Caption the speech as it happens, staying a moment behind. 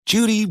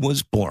Judy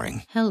was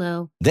boring.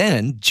 Hello.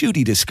 Then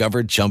Judy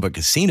discovered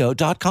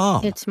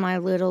ChumbaCasino.com. It's my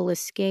little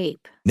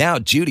escape. Now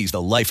Judy's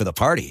the life of the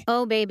party.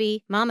 Oh,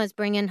 baby, mama's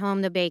bringing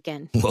home the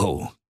bacon.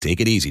 Whoa,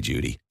 take it easy,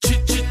 Judy.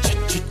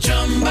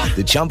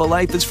 The Chumba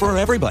life is for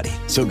everybody.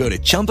 So go to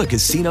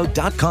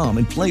ChumbaCasino.com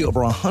and play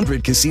over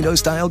 100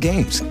 casino-style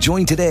games.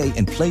 Join today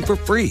and play for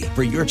free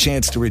for your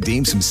chance to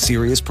redeem some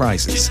serious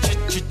prizes.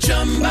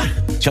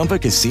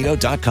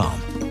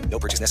 ChumbaCasino.com. No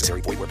purchase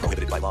necessary. Void where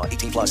prohibited by law.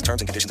 18 plus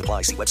terms and conditions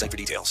apply. See website for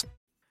details.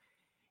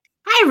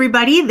 Hi,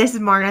 everybody. This is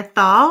Marna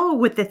Thal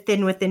with the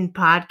Thin Within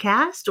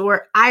podcast,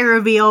 where I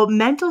reveal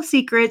mental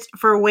secrets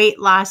for weight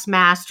loss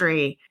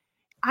mastery.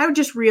 I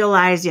just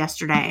realized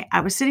yesterday,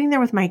 I was sitting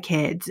there with my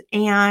kids,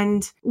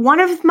 and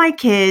one of my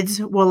kids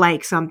will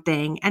like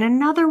something, and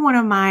another one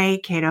of my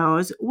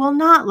kiddos will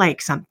not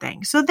like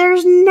something. So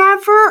there's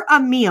never a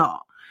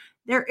meal.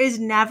 There is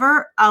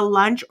never a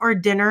lunch or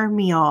dinner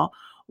meal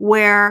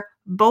where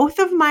both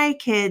of my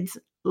kids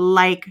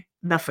like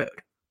the food.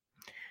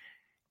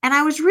 And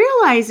I was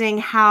realizing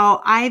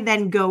how I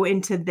then go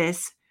into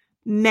this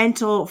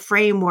mental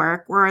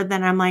framework where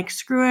then I'm like,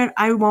 screw it,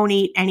 I won't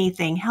eat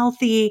anything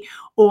healthy,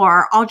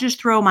 or I'll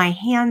just throw my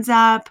hands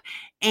up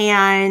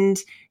and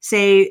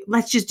say,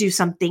 let's just do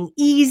something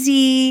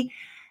easy.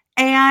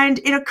 And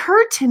it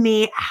occurred to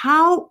me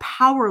how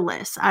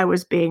powerless I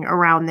was being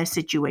around this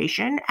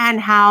situation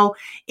and how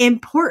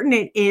important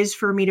it is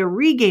for me to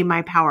regain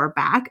my power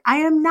back. I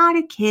am not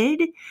a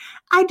kid.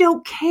 I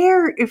don't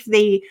care if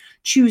they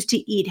choose to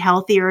eat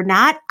healthy or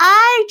not.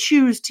 I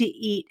choose to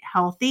eat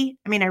healthy.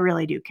 I mean, I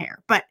really do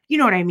care, but you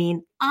know what I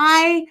mean?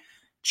 I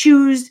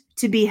choose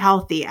to be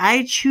healthy.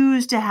 I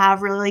choose to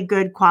have really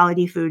good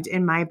quality foods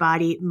in my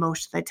body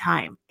most of the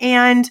time.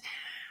 And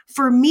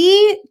for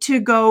me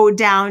to go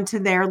down to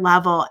their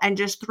level and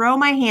just throw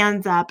my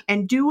hands up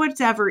and do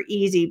whatever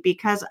easy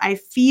because I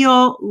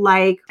feel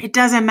like it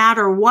doesn't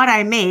matter what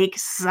I make,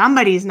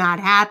 somebody's not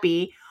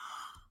happy.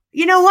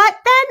 You know what?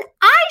 Then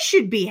I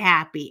should be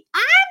happy.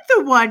 I'm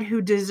the one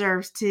who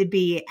deserves to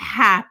be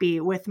happy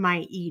with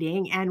my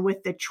eating and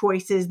with the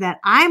choices that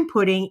I'm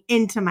putting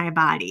into my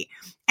body.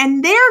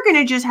 And they're going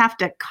to just have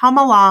to come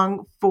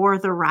along for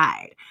the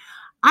ride.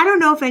 I don't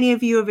know if any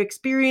of you have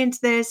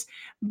experienced this,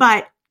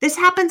 but this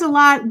happens a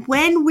lot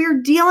when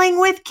we're dealing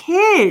with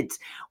kids,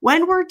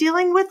 when we're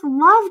dealing with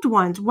loved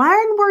ones,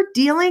 when we're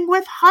dealing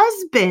with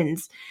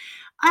husbands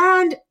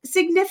and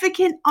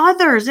significant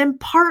others and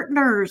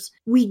partners.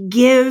 We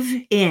give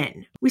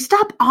in. We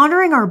stop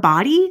honoring our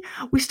body.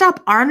 We stop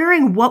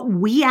honoring what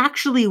we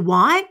actually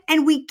want,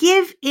 and we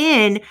give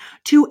in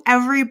to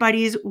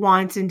everybody's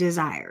wants and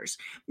desires.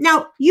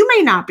 Now, you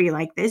may not be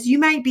like this. You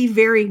might be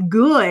very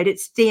good at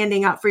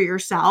standing up for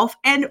yourself,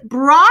 and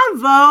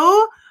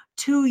bravo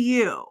to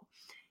you.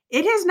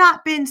 It has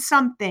not been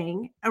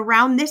something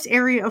around this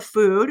area of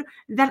food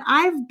that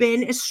I've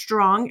been as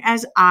strong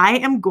as I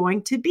am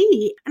going to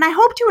be. And I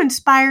hope to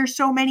inspire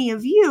so many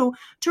of you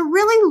to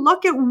really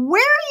look at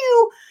where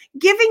you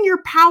giving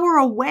your power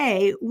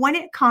away when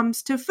it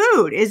comes to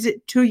food. Is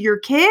it to your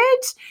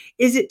kids?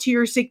 Is it to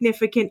your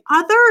significant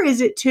other? Is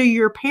it to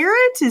your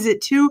parents? Is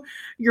it to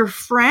your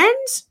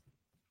friends?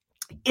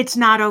 It's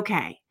not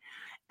okay.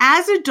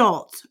 As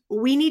adults,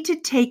 we need to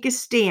take a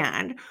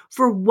stand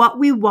for what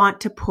we want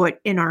to put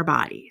in our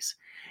bodies.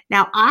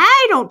 Now,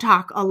 I don't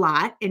talk a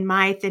lot in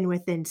my Thin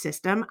Within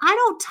system. I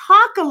don't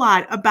talk a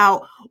lot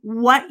about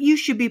what you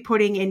should be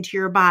putting into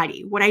your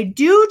body. What I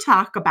do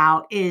talk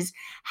about is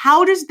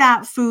how does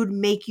that food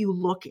make you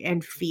look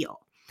and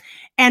feel?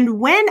 And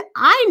when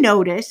I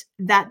notice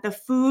that the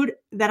food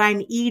that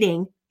I'm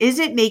eating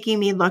isn't making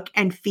me look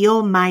and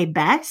feel my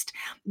best,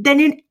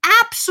 then it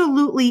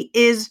absolutely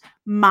is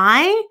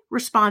my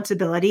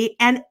responsibility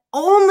and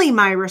only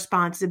my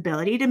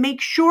responsibility to make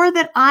sure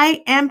that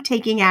I am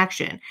taking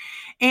action.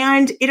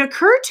 And it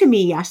occurred to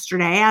me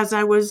yesterday as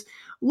I was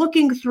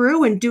looking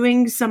through and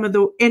doing some of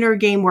the inner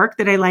game work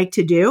that I like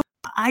to do,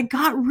 I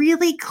got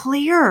really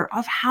clear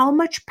of how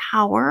much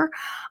power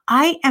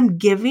I am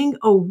giving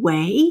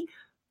away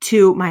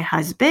to my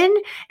husband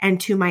and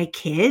to my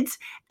kids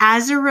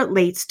as it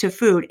relates to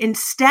food,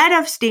 instead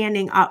of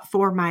standing up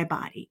for my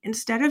body,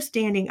 instead of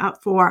standing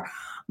up for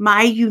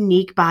my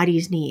unique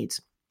body's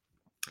needs.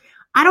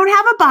 I don't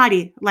have a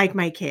body like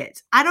my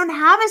kids. I don't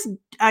have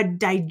a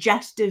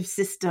digestive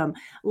system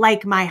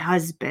like my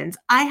husband's.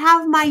 I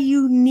have my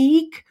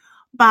unique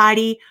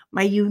body,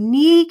 my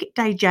unique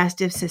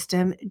digestive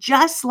system,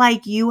 just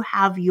like you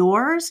have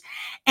yours.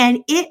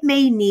 And it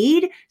may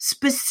need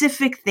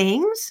specific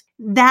things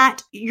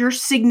that your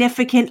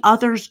significant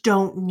others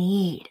don't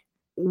need.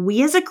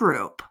 We as a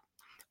group,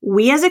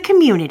 we as a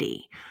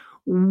community,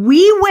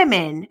 we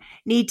women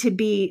need to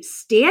be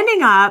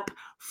standing up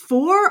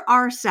for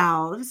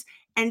ourselves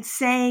and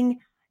saying,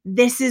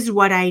 this is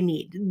what I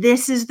need.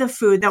 This is the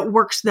food that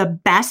works the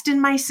best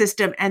in my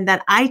system and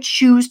that I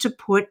choose to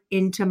put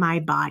into my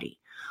body.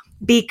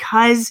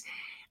 Because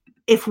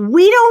if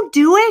we don't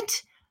do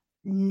it,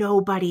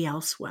 nobody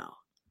else will.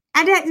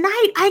 And at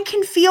night, I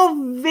can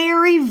feel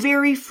very,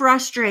 very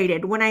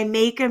frustrated when I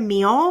make a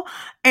meal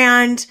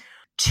and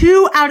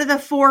 2 out of the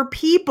 4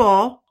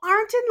 people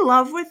aren't in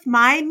love with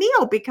my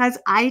meal because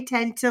I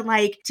tend to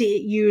like to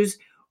use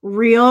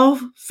real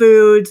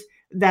foods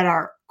that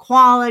are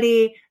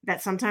quality,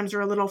 that sometimes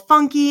are a little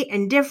funky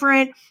and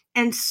different.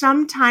 And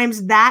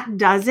sometimes that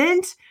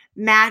doesn't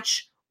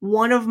match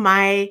one of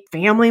my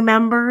family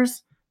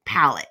members'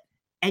 palate.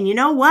 And you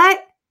know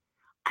what?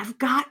 I've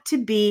got to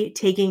be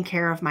taking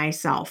care of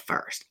myself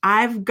first.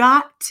 I've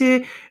got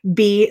to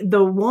be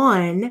the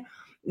one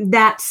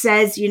that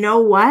says, you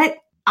know what?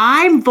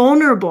 I'm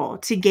vulnerable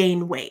to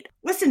gain weight.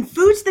 Listen,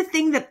 food's the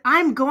thing that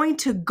I'm going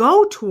to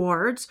go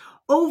towards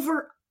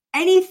over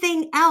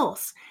anything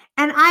else.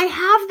 And I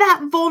have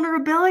that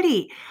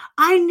vulnerability.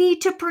 I need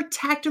to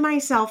protect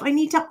myself. I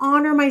need to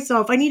honor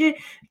myself. I need to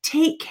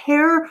take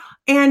care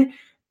and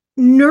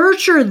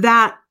nurture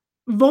that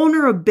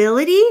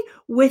vulnerability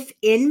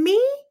within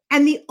me.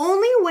 And the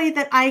only way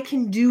that I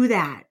can do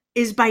that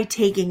is by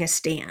taking a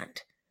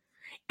stand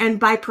and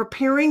by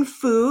preparing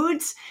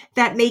foods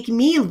that make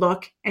me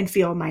look and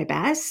feel my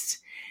best.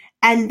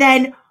 And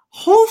then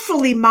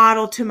hopefully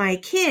model to my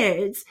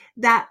kids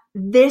that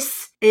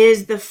this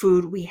is the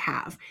food we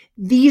have.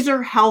 These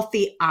are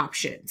healthy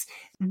options.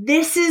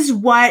 This is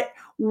what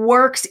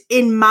works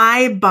in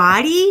my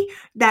body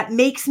that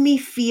makes me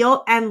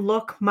feel and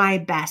look my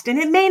best. And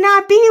it may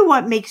not be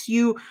what makes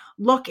you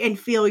look and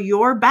feel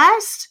your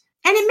best.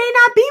 And it may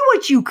not be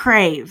what you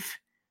crave.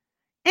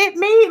 It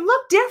may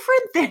look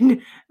different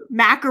than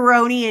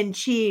macaroni and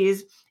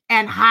cheese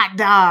and hot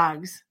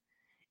dogs.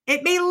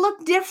 It may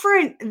look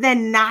different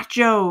than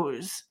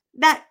nachos.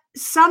 That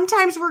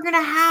sometimes we're going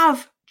to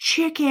have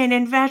chicken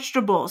and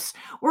vegetables.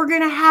 We're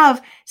going to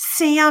have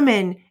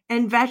salmon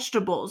and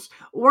vegetables.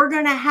 We're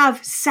going to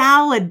have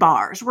salad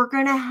bars. We're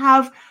going to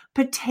have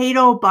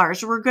potato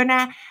bars.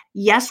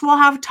 Yes, we'll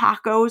have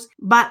tacos,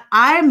 but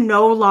I'm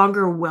no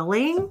longer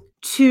willing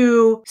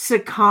to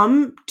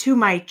succumb to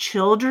my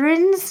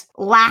children's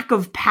lack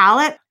of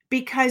palate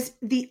because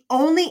the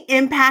only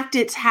impact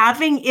it's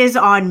having is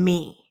on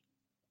me.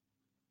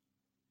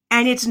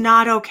 And it's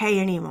not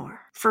okay anymore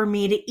for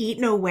me to eat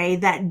in a way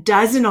that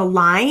doesn't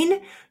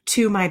align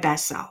to my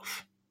best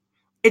self.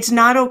 It's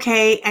not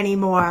okay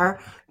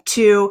anymore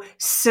to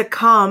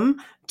succumb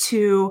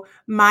to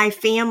my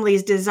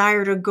family's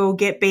desire to go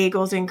get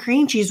bagels and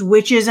cream cheese,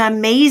 which is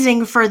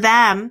amazing for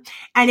them,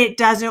 and it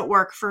doesn't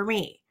work for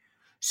me.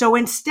 So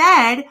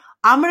instead,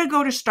 I'm going to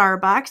go to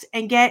Starbucks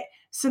and get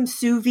some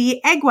sous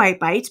vide egg white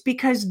bites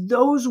because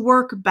those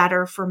work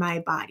better for my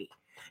body.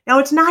 Now,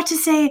 it's not to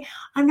say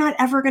I'm not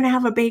ever going to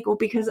have a bagel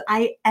because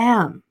I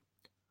am.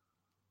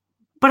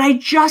 But I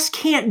just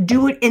can't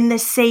do it in the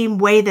same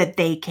way that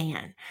they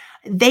can.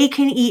 They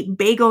can eat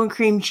bagel and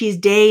cream cheese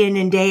day in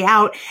and day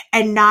out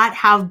and not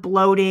have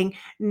bloating,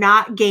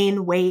 not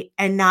gain weight,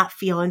 and not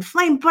feel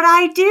inflamed. But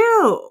I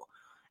do.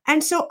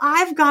 And so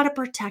I've got to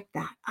protect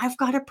that. I've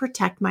got to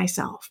protect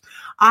myself.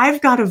 I've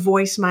got to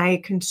voice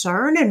my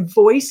concern and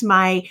voice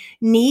my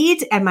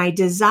needs and my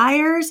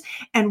desires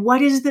and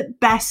what is the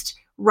best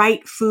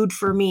right food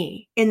for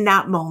me in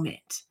that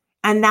moment.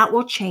 And that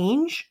will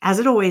change, as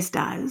it always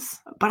does.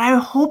 But I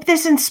hope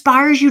this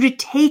inspires you to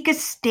take a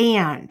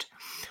stand.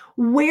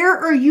 Where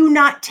are you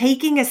not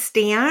taking a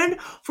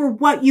stand for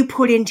what you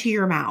put into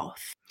your mouth?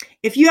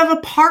 If you have a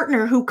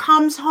partner who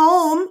comes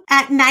home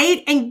at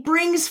night and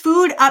brings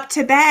food up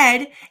to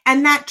bed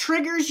and that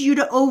triggers you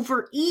to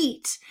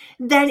overeat,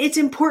 then it's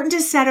important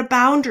to set a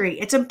boundary.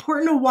 It's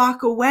important to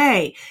walk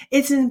away.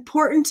 It's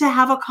important to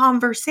have a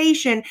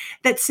conversation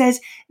that says,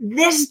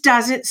 this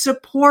doesn't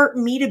support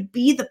me to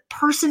be the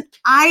person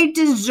I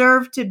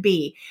deserve to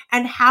be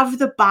and have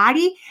the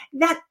body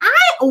that I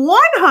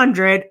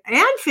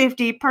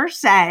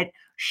 150%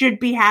 should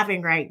be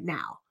having right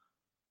now.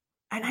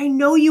 And I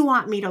know you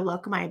want me to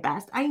look my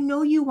best. I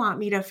know you want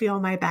me to feel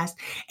my best.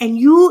 And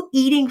you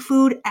eating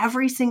food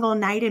every single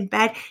night in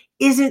bed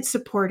isn't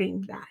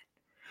supporting that.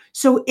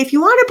 So if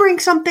you want to bring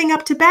something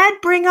up to bed,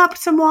 bring up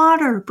some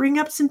water, bring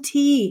up some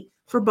tea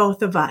for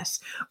both of us.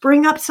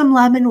 Bring up some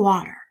lemon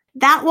water.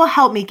 That will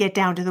help me get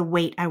down to the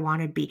weight I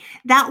want to be.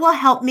 That will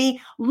help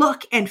me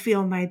look and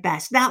feel my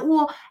best. That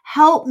will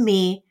help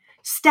me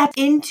step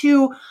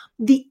into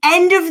the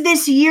end of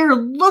this year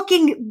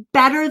looking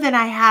better than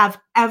I have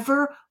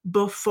ever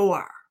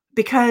before,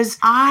 because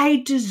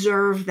I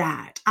deserve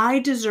that. I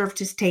deserve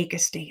to take a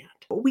stand.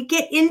 We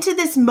get into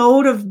this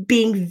mode of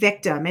being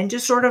victim and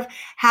just sort of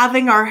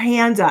having our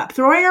hands up,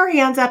 throwing our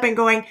hands up and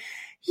going,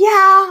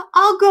 yeah,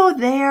 I'll go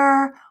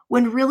there,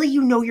 when really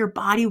you know your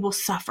body will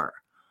suffer.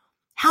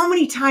 How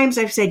many times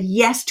I've said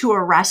yes to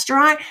a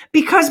restaurant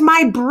because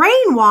my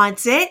brain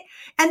wants it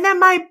and then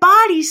my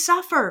body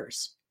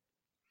suffers.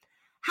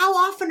 How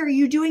often are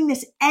you doing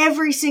this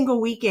every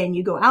single weekend?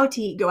 You go out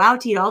to eat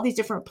all these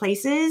different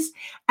places,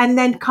 and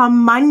then come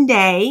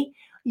Monday,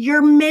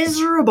 you're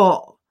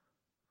miserable.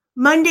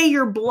 Monday,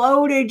 you're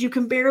bloated. You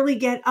can barely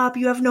get up.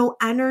 You have no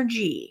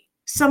energy.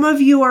 Some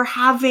of you are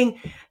having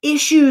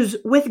issues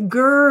with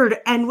GERD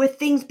and with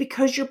things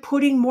because you're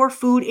putting more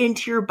food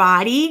into your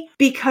body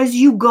because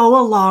you go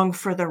along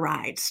for the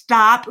ride.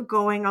 Stop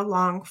going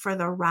along for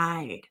the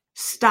ride.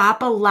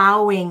 Stop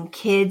allowing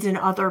kids and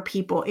other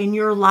people in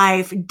your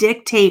life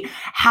dictate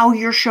how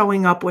you're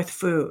showing up with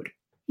food.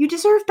 You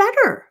deserve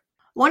better.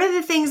 One of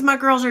the things my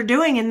girls are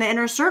doing in the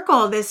inner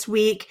circle this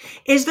week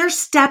is they're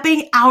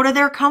stepping out of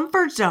their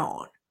comfort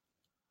zone,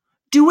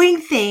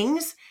 doing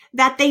things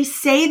that they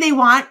say they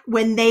want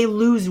when they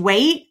lose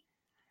weight.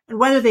 And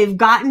whether they've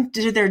gotten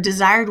to their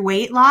desired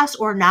weight loss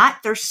or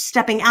not, they're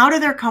stepping out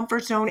of their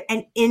comfort zone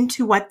and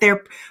into what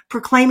they're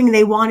proclaiming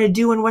they want to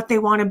do and what they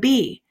want to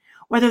be.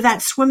 Whether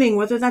that's swimming,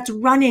 whether that's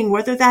running,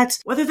 whether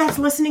that's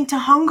listening to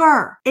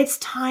hunger. It's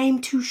time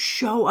to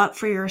show up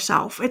for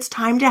yourself. It's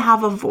time to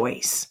have a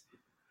voice.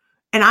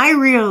 And I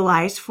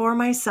realized for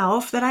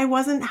myself that I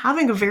wasn't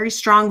having a very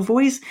strong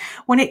voice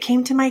when it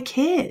came to my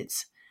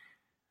kids.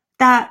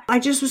 That I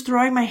just was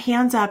throwing my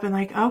hands up and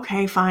like,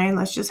 okay, fine,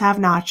 let's just have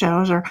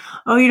nachos. Or,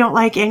 oh, you don't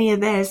like any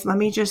of this. Let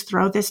me just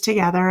throw this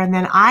together. And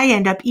then I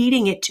end up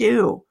eating it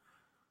too.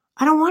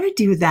 I don't want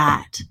to do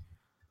that.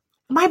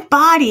 My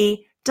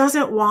body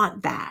doesn't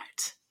want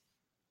that.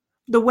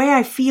 The way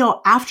I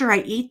feel after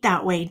I eat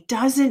that way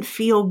doesn't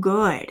feel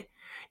good.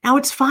 Now,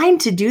 it's fine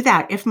to do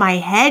that. If my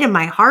head and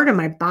my heart and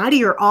my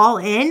body are all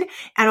in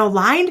and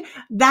aligned,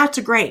 that's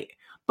great.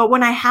 But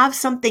when I have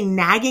something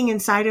nagging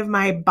inside of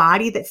my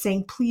body that's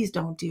saying, please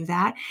don't do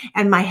that,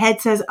 and my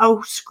head says,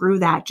 oh, screw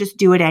that, just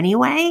do it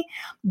anyway,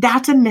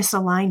 that's a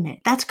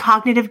misalignment. That's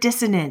cognitive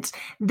dissonance.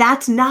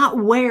 That's not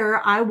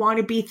where I want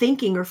to be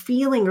thinking or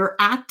feeling or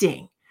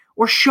acting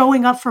or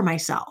showing up for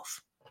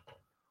myself.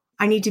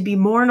 I need to be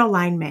more in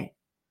alignment.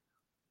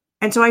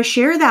 And so I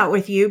share that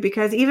with you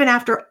because even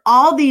after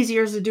all these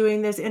years of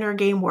doing this inner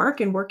game work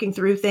and working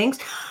through things,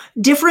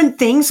 different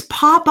things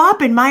pop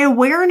up in my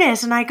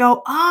awareness. And I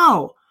go,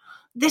 oh,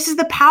 this is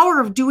the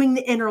power of doing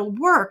the inner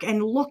work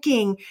and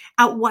looking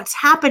at what's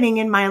happening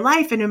in my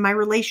life and in my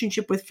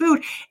relationship with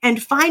food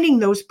and finding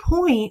those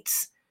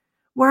points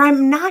where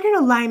I'm not in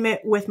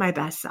alignment with my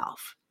best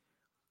self.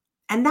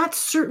 And that's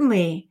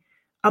certainly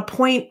a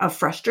point of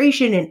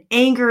frustration and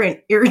anger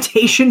and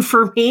irritation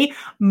for me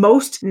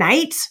most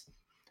nights.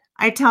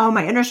 I tell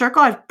my inner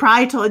circle, I've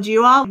probably told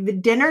you all, the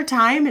dinner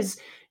time is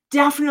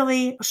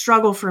definitely a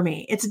struggle for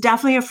me. It's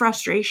definitely a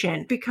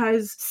frustration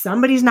because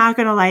somebody's not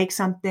going to like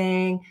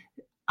something.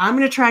 I'm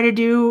going to try to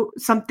do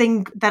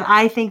something that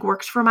I think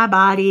works for my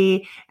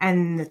body,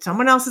 and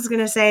someone else is going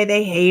to say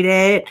they hate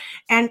it.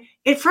 And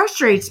it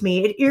frustrates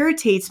me. It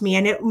irritates me.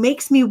 And it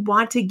makes me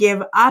want to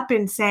give up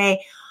and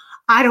say,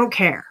 I don't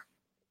care.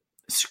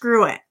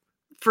 Screw it.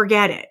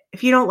 Forget it.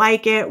 If you don't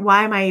like it,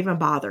 why am I even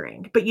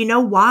bothering? But you know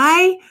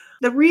why?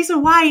 The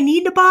reason why I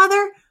need to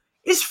bother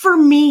is for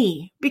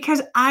me,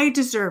 because I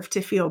deserve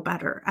to feel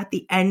better at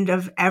the end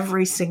of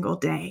every single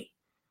day.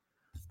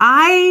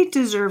 I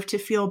deserve to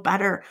feel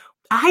better.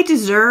 I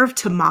deserve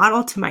to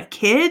model to my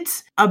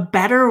kids a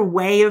better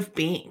way of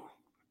being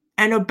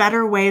and a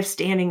better way of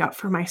standing up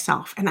for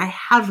myself. And I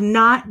have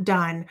not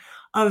done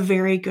a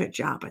very good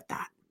job at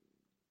that.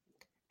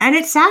 And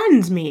it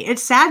saddens me. It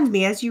saddens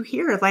me as you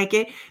hear, like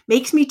it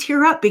makes me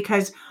tear up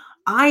because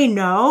I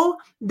know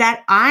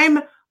that I'm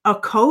a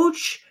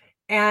coach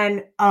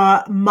and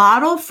a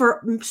model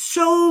for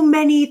so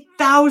many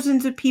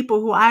thousands of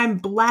people who I'm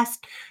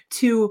blessed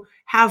to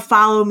have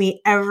follow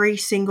me every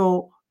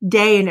single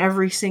day and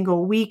every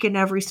single week and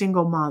every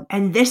single month.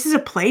 And this is a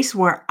place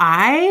where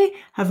I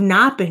have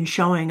not been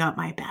showing up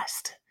my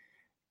best.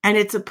 And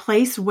it's a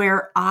place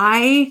where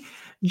I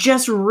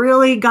just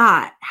really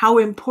got how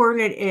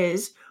important it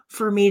is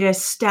for me to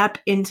step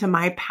into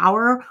my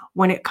power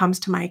when it comes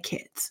to my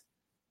kids.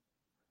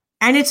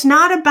 And it's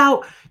not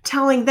about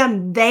telling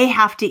them they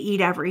have to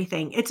eat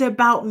everything. It's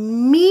about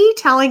me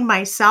telling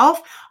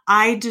myself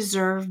I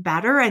deserve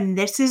better. And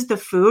this is the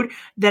food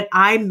that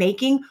I'm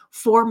making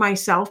for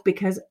myself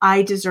because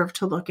I deserve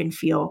to look and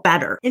feel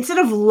better. Instead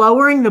of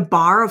lowering the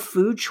bar of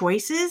food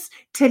choices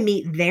to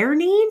meet their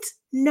needs,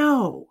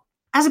 no.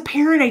 As a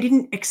parent, I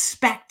didn't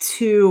expect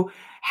to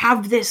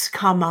have this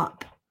come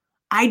up.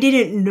 I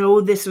didn't know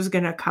this was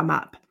going to come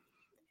up.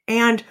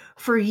 And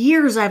for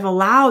years, I've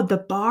allowed the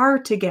bar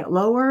to get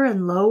lower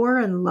and lower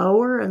and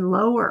lower and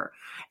lower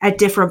at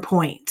different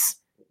points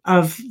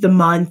of the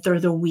month or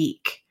the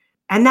week.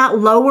 And that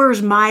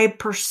lowers my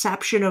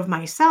perception of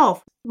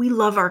myself. We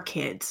love our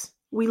kids.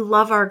 We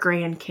love our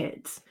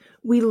grandkids.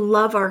 We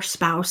love our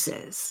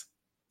spouses.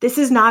 This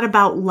is not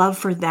about love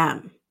for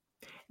them.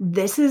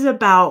 This is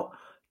about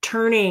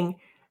turning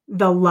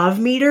the love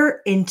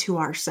meter into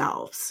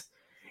ourselves.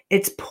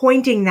 It's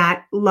pointing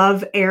that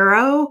love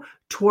arrow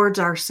towards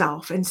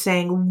ourselves and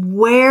saying,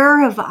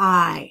 where have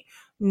I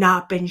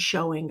not been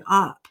showing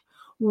up?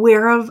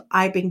 Where have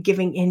I been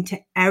giving in to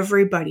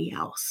everybody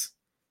else?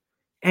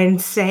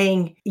 And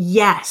saying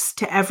yes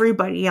to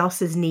everybody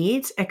else's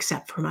needs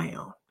except for my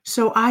own.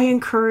 So I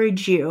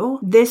encourage you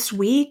this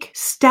week,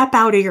 step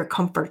out of your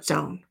comfort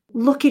zone.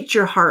 Look at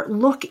your heart.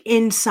 Look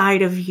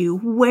inside of you.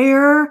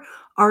 Where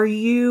are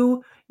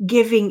you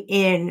giving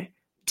in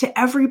to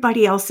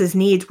everybody else's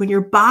needs when your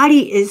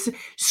body is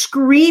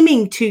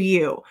screaming to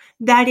you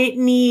that it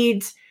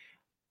needs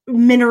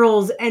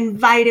minerals and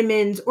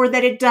vitamins, or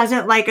that it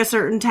doesn't like a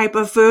certain type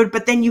of food,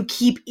 but then you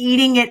keep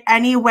eating it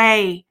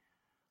anyway.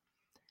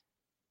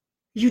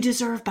 You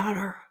deserve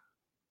better.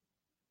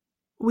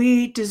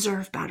 We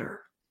deserve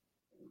better.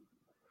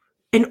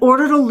 In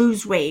order to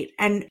lose weight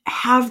and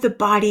have the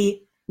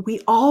body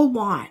we all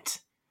want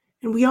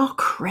and we all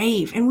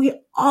crave and we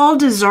all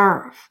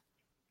deserve,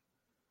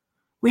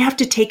 we have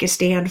to take a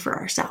stand for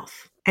ourselves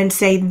and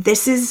say,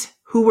 this is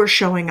who we're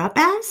showing up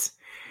as.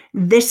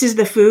 This is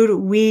the food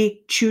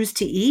we choose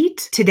to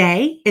eat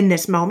today in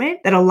this moment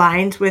that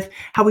aligns with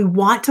how we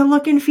want to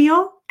look and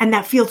feel, and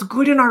that feels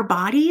good in our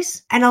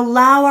bodies, and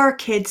allow our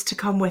kids to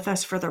come with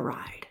us for the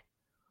ride.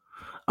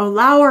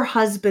 Allow our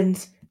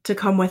husbands to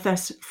come with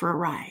us for a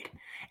ride.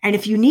 And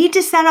if you need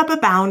to set up a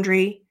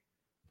boundary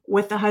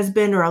with a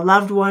husband or a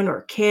loved one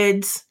or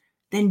kids,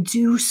 then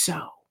do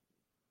so.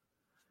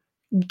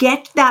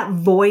 Get that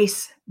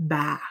voice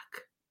back.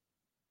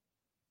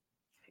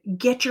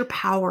 Get your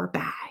power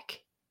back.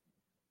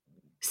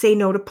 Say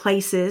no to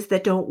places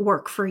that don't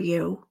work for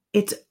you.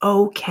 It's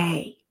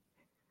okay.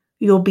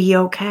 You'll be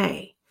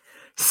okay.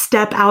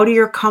 Step out of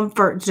your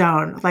comfort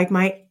zone like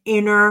my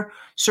inner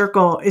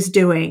circle is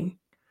doing.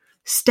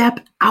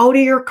 Step out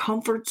of your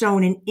comfort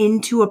zone and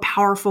into a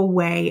powerful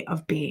way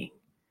of being.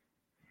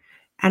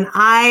 And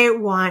I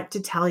want to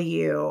tell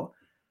you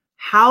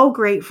how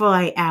grateful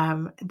I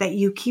am that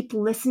you keep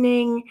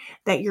listening,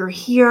 that you're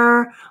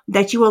here,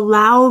 that you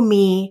allow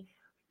me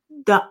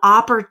the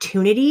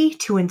opportunity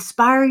to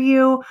inspire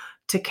you,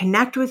 to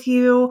connect with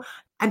you.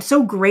 I'm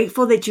so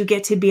grateful that you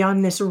get to be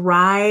on this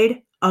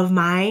ride of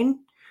mine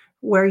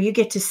where you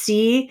get to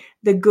see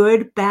the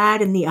good,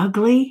 bad, and the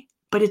ugly,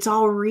 but it's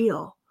all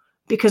real.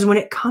 Because when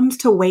it comes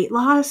to weight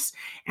loss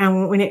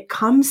and when it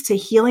comes to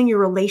healing your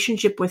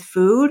relationship with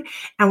food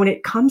and when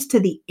it comes to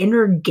the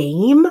inner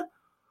game,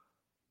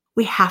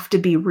 we have to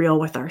be real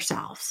with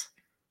ourselves.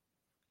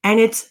 And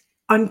it's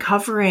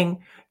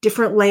uncovering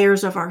different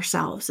layers of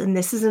ourselves. And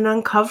this is an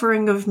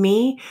uncovering of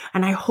me.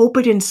 And I hope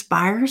it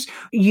inspires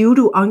you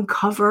to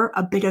uncover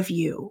a bit of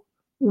you.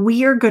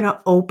 We are going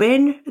to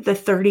open the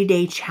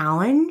 30-day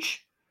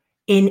challenge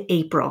in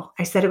April.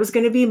 I said it was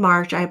going to be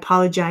March. I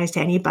apologize to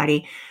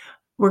anybody.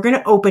 We're going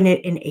to open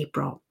it in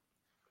April.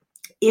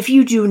 If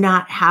you do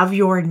not have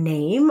your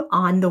name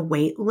on the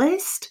wait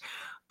list,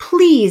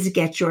 please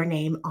get your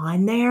name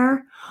on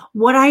there.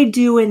 What I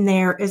do in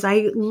there is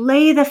I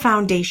lay the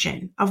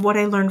foundation of what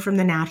I learned from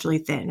the Naturally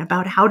Thin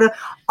about how to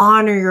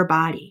honor your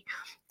body.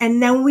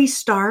 And then we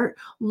start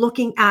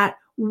looking at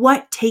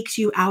what takes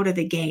you out of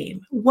the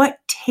game, what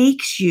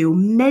takes you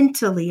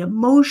mentally,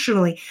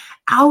 emotionally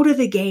out of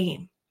the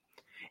game.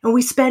 And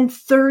we spend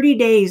 30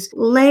 days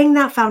laying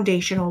that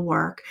foundational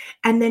work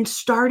and then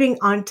starting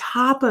on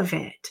top of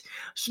it,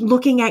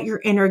 looking at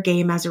your inner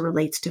game as it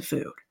relates to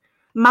food.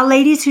 My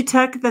ladies who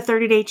took the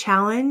 30-day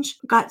challenge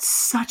got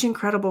such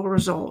incredible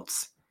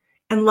results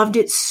and loved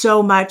it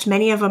so much.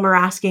 Many of them are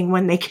asking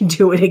when they can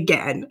do it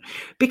again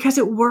because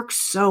it works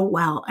so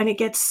well and it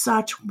gets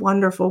such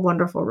wonderful,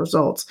 wonderful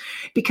results.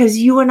 Because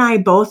you and I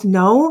both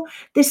know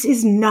this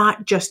is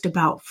not just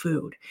about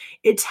food.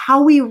 It's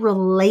how we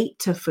relate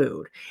to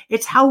food.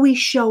 It's how we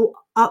show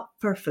up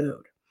for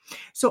food.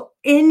 So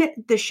in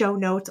the show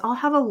notes, I'll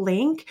have a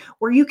link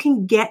where you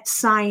can get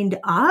signed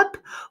up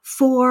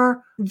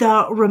for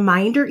the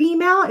reminder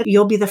email.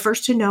 You'll be the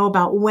first to know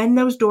about when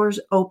those doors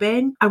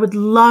open. I would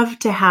love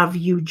to have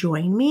you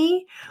join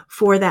me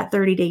for that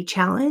 30-day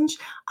challenge.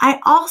 I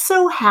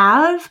also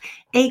have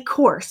a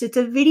course. It's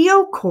a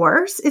video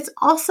course. It's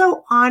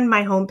also on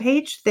my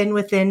homepage,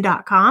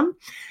 thinwithin.com.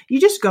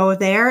 You just go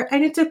there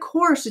and it's a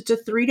course. It's a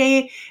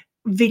 3-day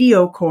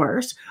video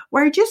course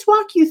where I just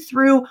walk you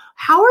through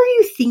how are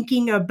you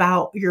thinking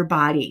about your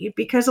body?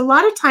 Because a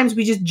lot of times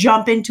we just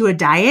jump into a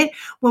diet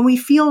when we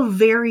feel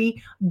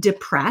very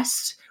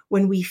depressed,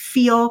 when we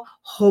feel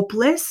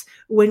hopeless,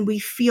 when we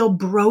feel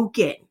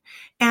broken.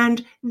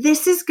 And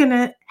this is going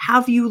to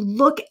have you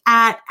look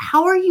at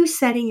how are you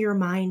setting your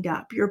mind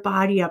up, your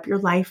body up, your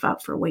life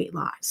up for weight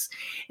loss.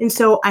 And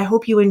so I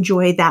hope you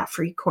enjoy that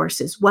free course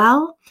as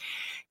well.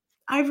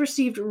 I've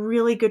received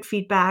really good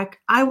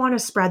feedback. I want to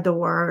spread the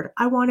word.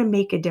 I want to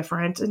make a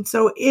difference. And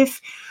so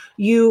if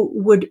you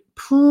would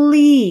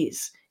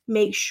please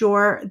make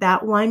sure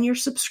that 1, you're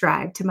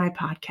subscribed to my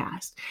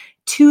podcast.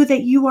 2,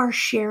 that you are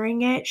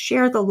sharing it.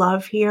 Share the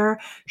love here.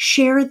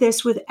 Share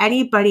this with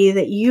anybody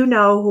that you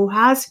know who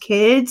has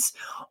kids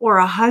or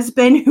a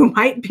husband who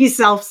might be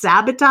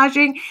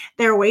self-sabotaging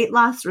their weight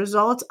loss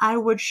results. I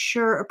would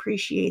sure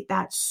appreciate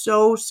that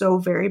so, so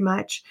very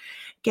much.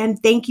 Again,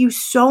 thank you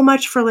so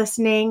much for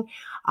listening.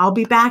 I'll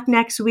be back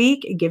next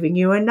week giving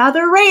you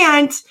another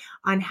rant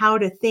on how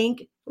to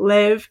think,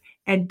 live,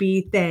 and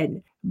be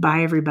thin.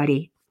 Bye,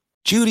 everybody.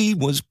 Judy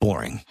was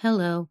boring.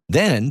 Hello.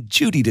 Then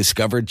Judy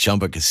discovered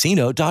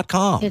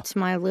ChumbaCasino.com. It's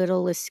my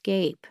little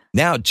escape.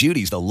 Now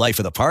Judy's the life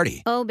of the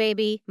party. Oh,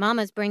 baby,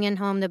 mama's bringing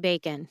home the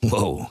bacon.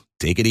 Whoa,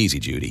 take it easy,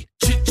 Judy.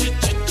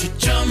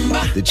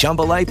 The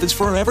Chumba life is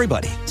for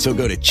everybody. So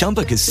go to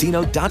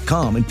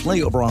ChumbaCasino.com and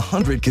play over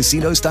 100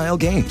 casino-style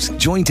games.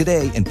 Join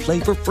today and play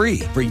for free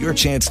for your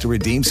chance to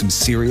redeem some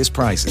serious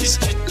prizes.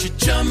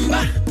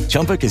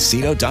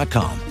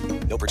 ChumbaCasino.com.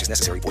 No purchase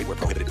necessary. Void where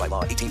prohibited by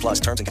law.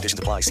 18+ terms and conditions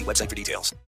apply. See website for details.